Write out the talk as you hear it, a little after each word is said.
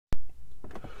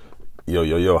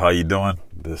Yo, how you doing?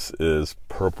 This is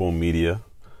Purple Media.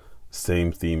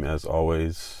 Same theme as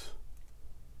always.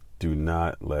 Do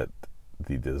not let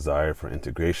the desire for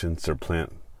integration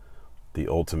supplant the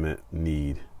ultimate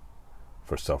need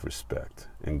for self-respect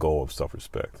and goal of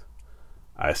self-respect.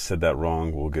 I said that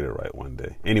wrong. We'll get it right one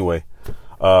day. Anyway,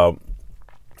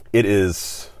 it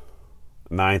is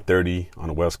 9:30 on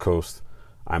the West Coast.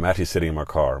 I'm actually sitting in my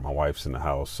car. My wife's in the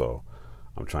house, so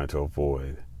I'm trying to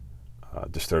avoid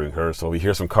disturbing her. So we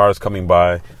hear some cars coming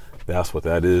by. That's what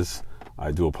that is.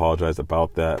 I do apologize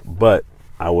about that, but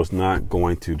I was not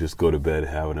going to just go to bed and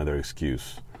have another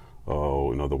excuse.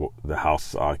 Oh, the house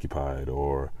is occupied,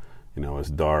 or it's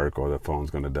dark, or the phone's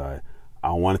going to die.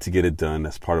 I wanted to get it done.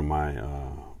 That's part of my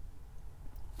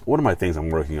one of my things I'm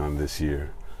working on this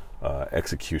year,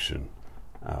 execution,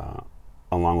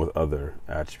 along with other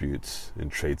attributes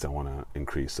and traits I want to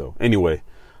increase. So anyway,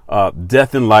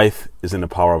 death and life is in the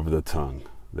power of the tongue.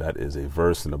 That is a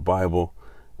verse in the Bible,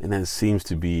 and that seems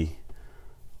to be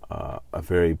a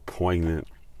very poignant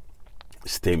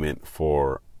statement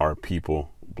for our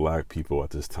people, black people,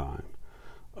 at this time.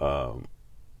 I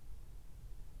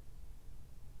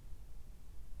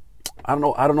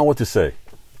don't know what to say,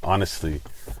 honestly.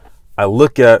 I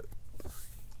look at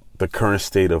the current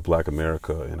state of Black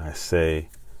America and I say,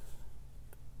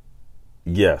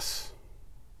 yes,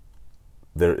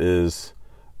 there is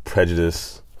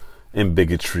prejudice and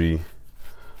bigotry.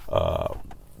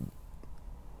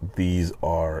 These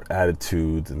are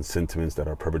attitudes and sentiments that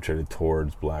are perpetrated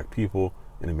towards black people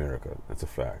in America. That's a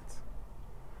fact.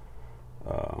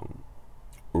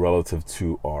 Relative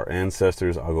to our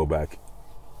ancestors, I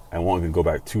won't even go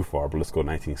back too far, but let's go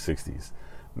 1960s,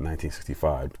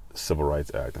 1965, Civil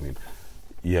Rights Act. I mean,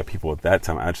 you have people at that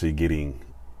time actually getting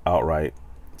outright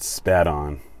spat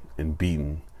on and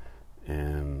beaten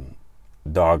and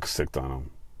dog sicked on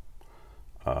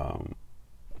them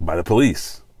by the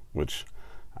police, which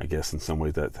I guess in some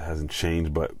ways that hasn't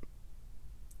changed, but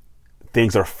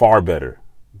things are far better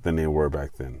than they were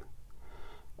back then.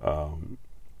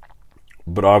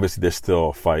 But obviously there's still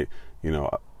a fight.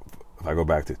 If I go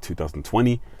back to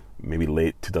 2020, maybe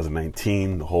late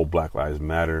 2019, the whole Black Lives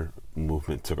Matter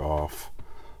movement took off,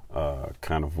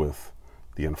 kind of with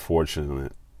the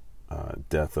unfortunate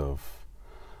death of,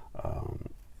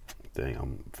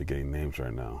 I'm forgetting names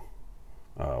right now.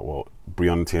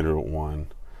 Breonna Taylor one.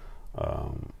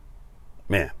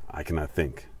 I cannot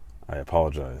think. I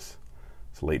apologize.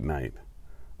 It's late night.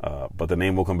 But the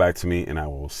name will come back to me and I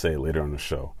will say it later on the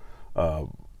show.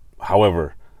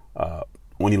 However,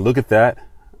 when you look at that,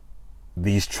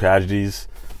 these tragedies,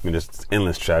 there's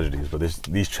endless tragedies, but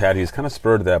these tragedies kind of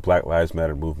spurred that Black Lives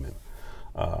Matter movement.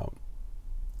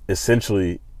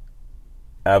 Essentially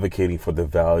advocating for the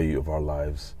value of our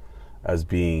lives as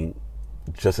being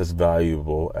just as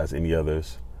valuable as any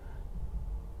others,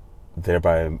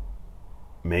 thereby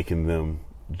making them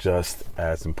just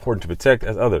as important to protect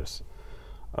as others.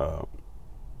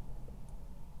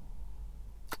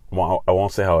 Well, I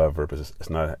won't say however, because it's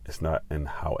not in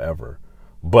however,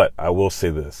 but I will say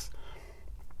this.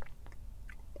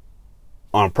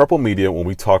 On Purple Media, when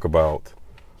we talk about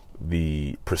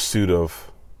the pursuit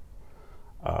of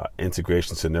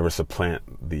integration to never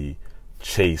supplant the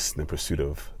chase and the pursuit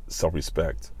of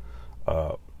self-respect,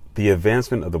 the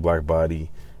advancement of the black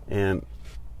body and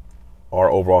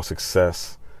our overall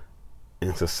success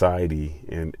in society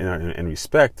and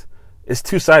respect is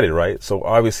two-sided, right? So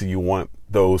obviously you want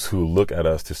those who look at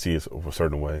us to see us a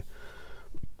certain way,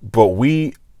 but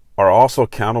we are also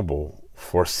accountable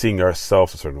for seeing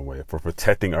ourselves a certain way, for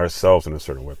protecting ourselves in a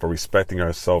certain way, for respecting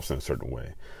ourselves in a certain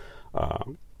way.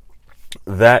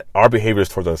 That our behaviors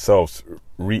towards ourselves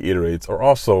reiterates or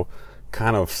also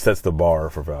kind of sets the bar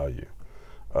for value.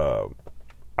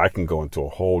 I can go into a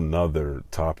whole nother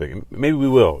topic, and maybe we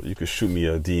will. You could shoot me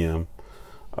a DM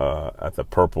at the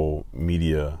Purple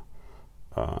Media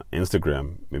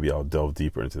Instagram. Maybe I'll delve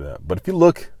deeper into that. But if you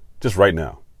look just right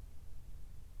now,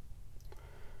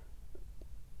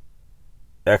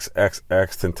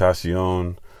 XXX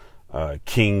Tentacion,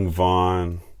 King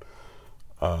Von,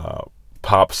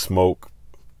 Pop Smoke.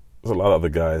 There's a lot of other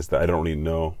guys that I don't really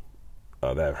know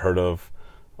that I've heard of.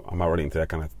 I'm not really into that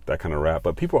kind of rap,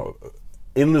 but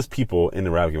endless people in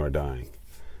the rap game are dying.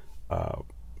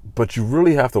 But you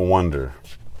really have to wonder,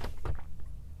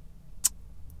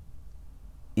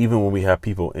 even when we have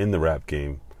people in the rap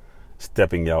game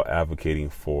stepping out advocating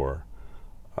for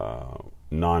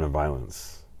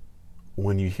non-violence,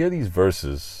 when you hear these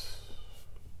verses,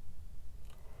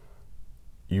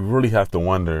 you really have to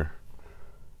wonder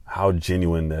how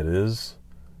genuine that is,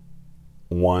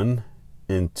 one,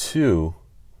 and two,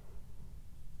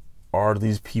 are are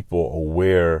these people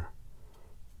aware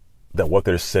that what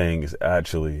they're saying is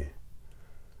actually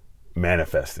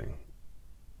manifesting?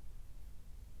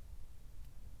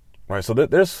 Right? So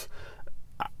there's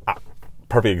a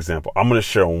perfect example. I'm going to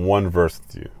share one verse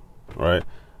with you, right?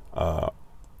 I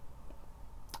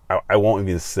won't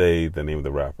even say the name of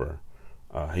the rapper.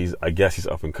 I guess he's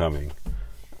up and coming.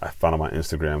 I found him on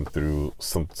Instagram through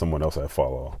someone else I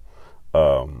follow.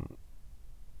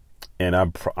 And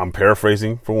I'm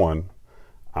paraphrasing for one.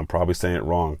 I'm probably saying it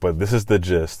wrong, but this is the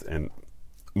gist, and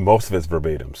most of it's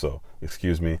verbatim. So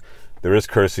excuse me. There is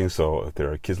cursing, so if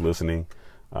there are kids listening,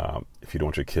 if you don't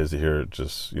want your kids to hear it,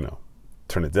 just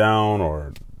turn it down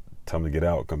or tell them to get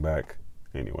out, come back.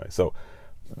 Anyway, so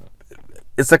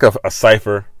it's like a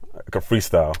cipher, like a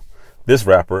freestyle. This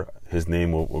rapper, his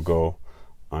name will go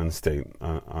unspoken.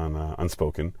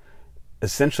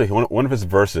 Essentially, one of his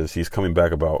verses, he's coming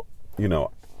back about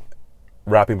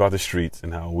rapping about the streets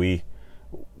and how we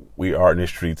are in the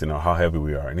streets and how heavy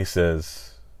we are. And he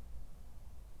says,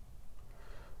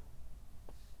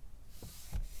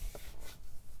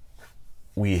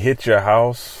 we hit your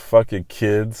house, fuck your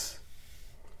kids,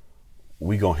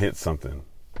 we gonna hit something.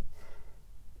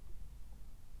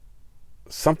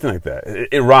 Something like that.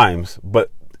 It rhymes,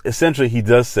 but essentially he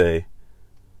does say,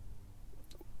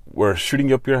 we're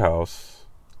shooting up your house.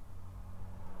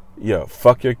 Yeah,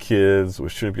 fuck your kids, we're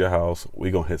shooting up your house,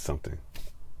 we gonna hit something.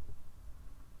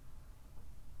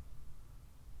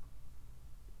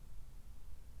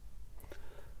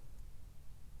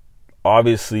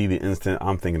 Obviously, the instant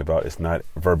I'm thinking about, it's not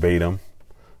verbatim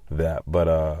that,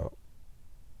 but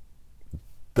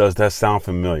does that sound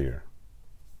familiar?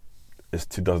 It's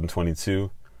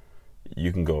 2022.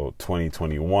 You can go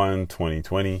 2021,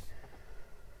 2020.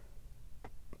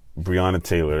 Breonna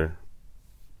Taylor,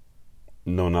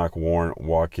 no-knock warrant,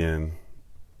 walk in.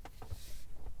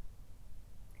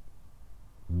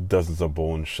 Dozens of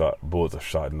bullets are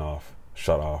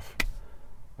shot off.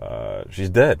 She's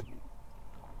dead.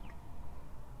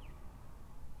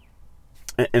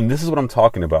 And this is what I'm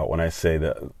talking about when I say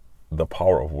that the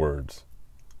power of words.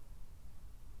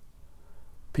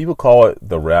 People call it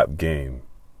the rap game.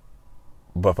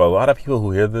 But for a lot of people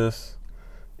who hear this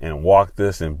and walk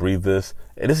this and breathe this,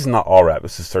 and this is not all rap,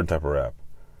 it's a certain type of rap.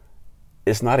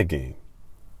 It's not a game.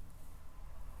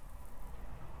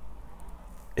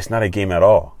 It's not a game at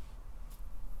all.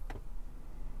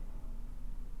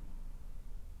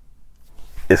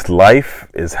 It's life,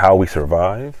 is how we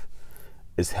survive,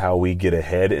 is how we get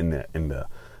ahead in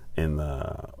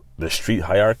the street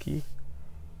hierarchy.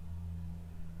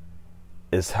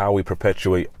 Is how we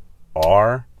perpetuate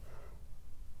our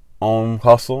own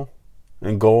hustle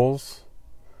and goals.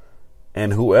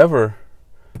 And whoever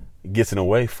gets in the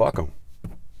way, fuck them.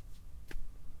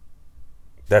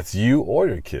 That's you or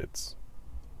your kids.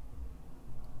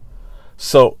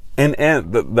 So, and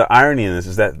the irony in this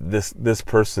is that this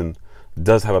person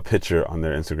does have a picture on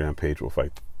their Instagram page with I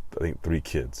think 3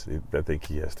 kids. I think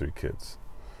he has 3 kids.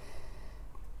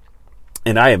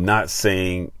 And I am not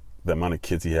saying the amount of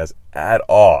kids he has at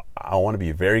all. I want to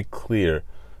be very clear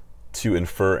to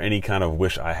infer any kind of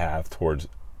wish I have towards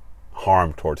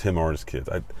harm towards him or his kids.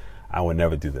 I would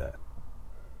never do that.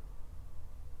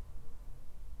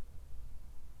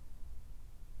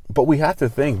 But we have to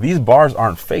think these bars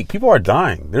aren't fake. People are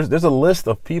dying. There's a list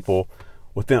of people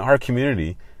within our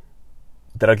community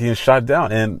that are getting shot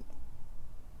down. And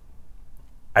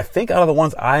I think out of the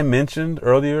ones I mentioned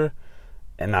earlier,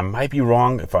 and I might be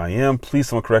wrong, if I am, please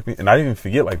someone correct me. And I didn't even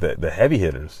forget like the heavy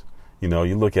hitters. You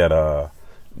look at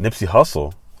Nipsey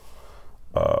Hussle,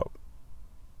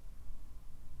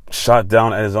 shot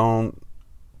down at his own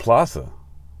plaza.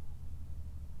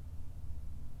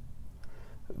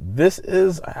 This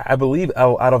is, I believe,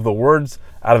 out of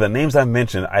the names I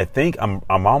mentioned, I think I'm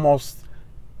almost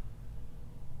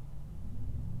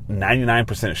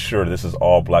 99% sure this is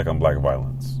all black on black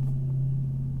violence.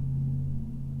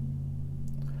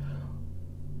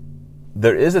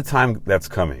 There is a time that's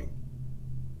coming.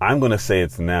 I'm going to say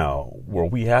it's now, where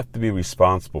we have to be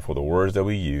responsible for the words that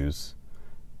we use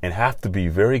and have to be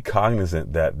very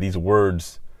cognizant that these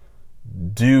words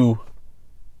do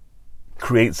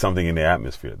create something in the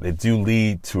atmosphere. They do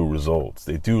lead to results.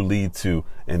 They do lead to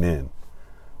an end.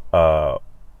 And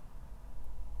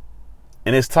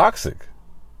it's toxic.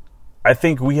 I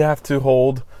think we have to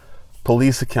hold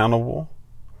police accountable.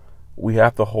 We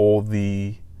have to hold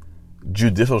the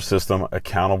judicial system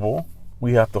accountable.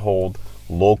 We have to hold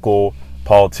local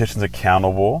politicians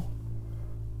accountable.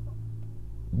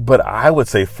 But I would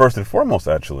say first and foremost,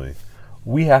 actually,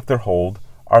 we have to hold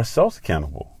ourselves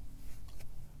accountable.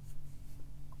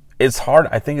 It's hard.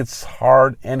 I think it's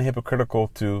hard and hypocritical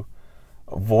to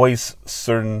voice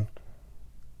certain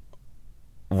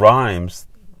rhymes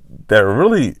that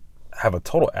really have a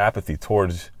total apathy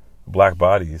towards black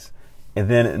bodies, and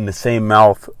then in the same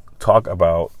mouth talk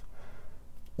about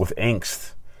with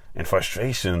angst and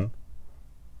frustration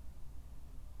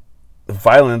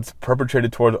violence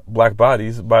perpetrated toward black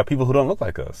bodies by people who don't look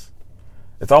like us.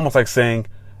 It's almost like saying,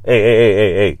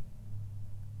 hey,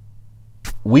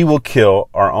 we will kill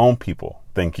our own people.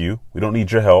 Thank you. We don't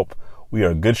need your help. We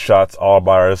are good shots all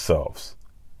by ourselves.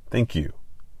 Thank you.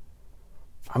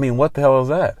 I mean, what the hell is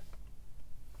that?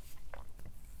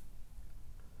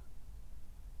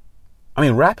 I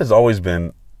mean, rap has always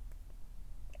been,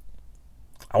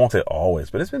 I won't say always,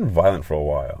 but it's been violent for a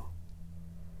while.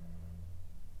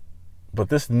 But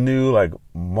this new, like,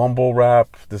 mumble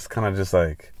rap, this kind of just,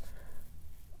 like,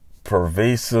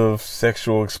 pervasive,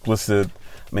 sexual, explicit,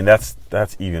 I mean, that's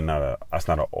even not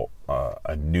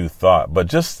a new thought. But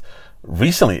just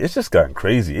recently, it's just gotten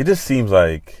crazy. It just seems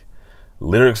like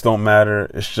lyrics don't matter.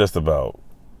 It's just about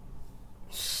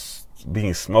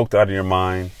being smoked out of your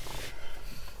mind,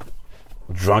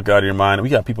 drunk out of your mind. We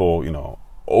got people,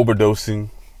 overdosing.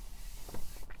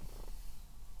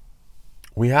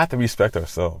 We have to respect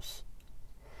ourselves.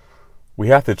 We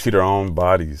have to treat our own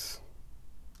bodies.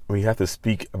 We have to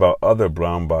speak about other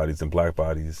brown bodies and black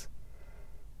bodies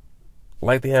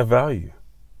like they have value.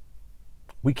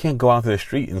 We can't go out to the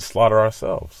street and slaughter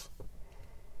ourselves.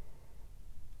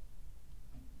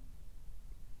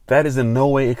 That is in no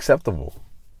way acceptable.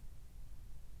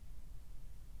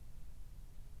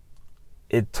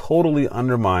 It totally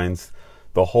undermines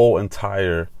the whole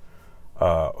entire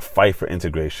fight for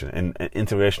integration. And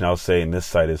integration, I'll say, in this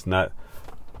site is not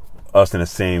us in the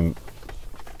same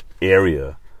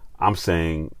area. I'm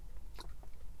saying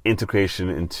integration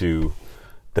into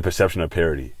the perception of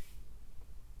parity.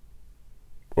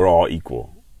 We're all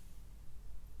equal.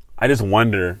 I just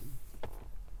wonder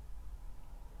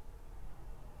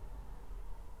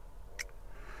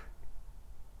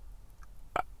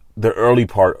the early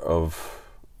part of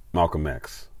Malcolm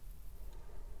X,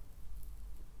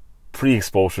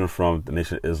 pre-expulsion from the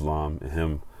Nation of Islam, and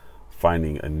him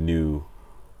finding a new,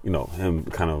 him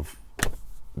kind of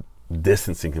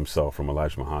distancing himself from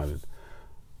Elijah Muhammad.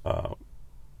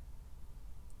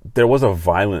 There was a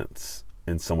violence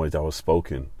in some ways that was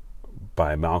spoken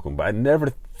by Malcolm, but I never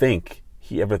think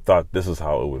he ever thought this is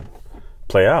how it would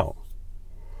play out.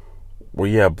 Where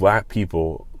you have black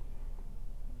people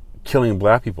killing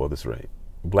black people at this rate,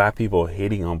 black people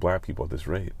hating on black people at this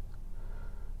rate.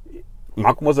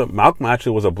 Malcolm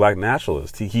actually was a black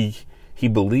nationalist. He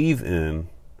believed in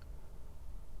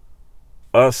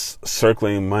us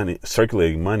circulating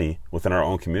money within our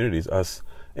own communities, us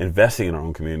investing in our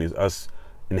own communities, us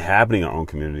inhabiting our own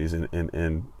communities,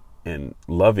 and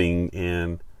loving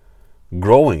and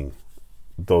growing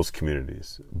those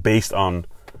communities based on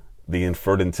the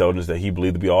inferred intelligence that he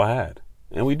believed we all had,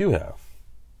 and we do have.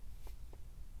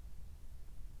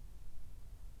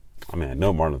 I mean, I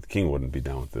know Martin Luther King wouldn't be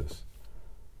down with this.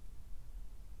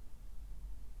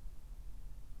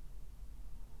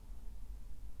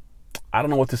 I don't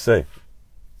know what to say.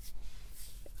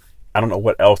 I don't know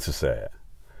what else to say.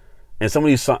 And some of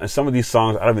these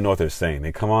songs, I don't even know what they're saying.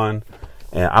 They come on,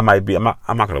 and I'm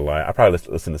not gonna lie, I probably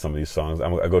listen to some of these songs. I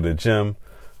go to the gym.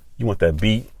 You want that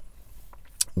beat,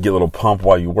 get a little pump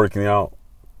while you're working out.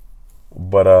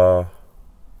 But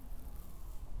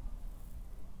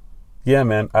yeah,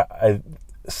 man,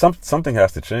 something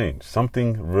has to change.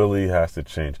 Something really has to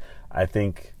change. I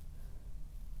think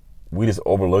we just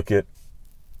overlook it.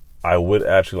 I would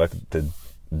actually like to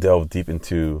delve deep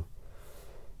into,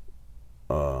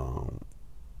 and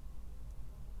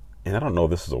I don't know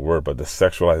if this is a word, but the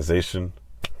sexualization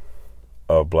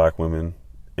of black women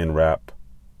in rap.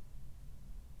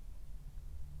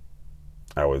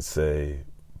 I would say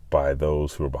by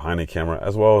those who are behind the camera,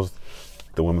 as well as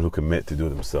the women who commit to do it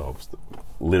themselves, the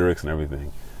lyrics and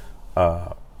everything.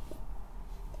 But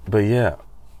yeah,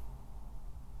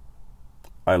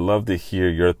 I'd love to hear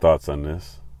your thoughts on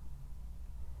this.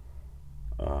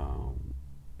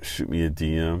 Shoot me a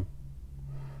DM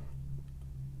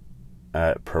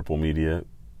at Purple Media,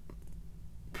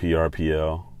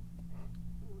 PRPL.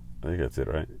 I think that's it,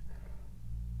 right?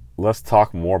 Let's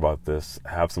talk more about this,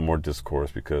 have some more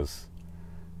discourse, because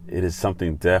it is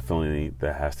something definitely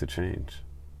that has to change.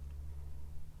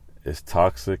 It's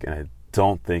toxic, and I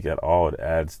don't think at all it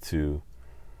adds to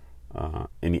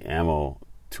any ammo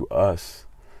to us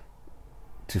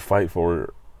to fight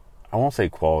for, I won't say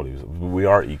qualities. We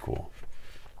are equal.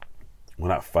 We're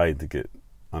not fighting to get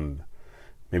on,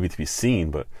 maybe to be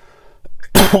seen, but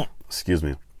excuse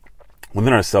me.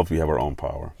 Within ourselves, we have our own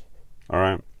power. All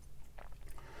right.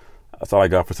 That's all I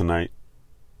got for tonight.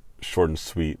 Short and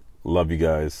sweet. Love you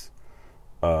guys.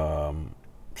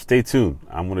 Stay tuned.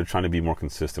 I'm going to try to be more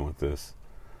consistent with this.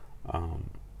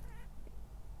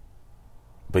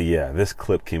 But yeah, this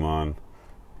clip came on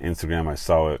Instagram. I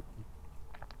saw it.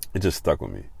 It just stuck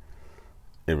with me.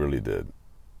 It really did.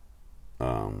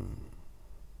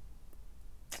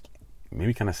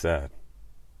 Maybe kind of sad.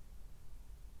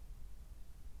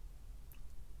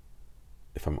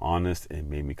 If I'm honest, it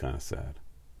made me kind of sad.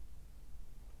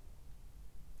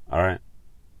 All right.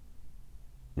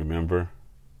 Remember,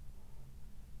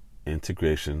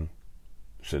 integration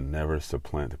should never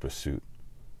supplant the pursuit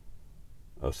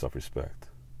of self-respect.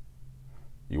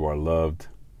 You are loved.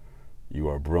 You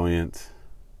are brilliant.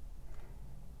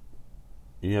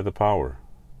 You have the power.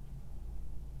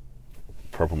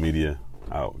 Purple Media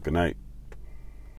out. Good night.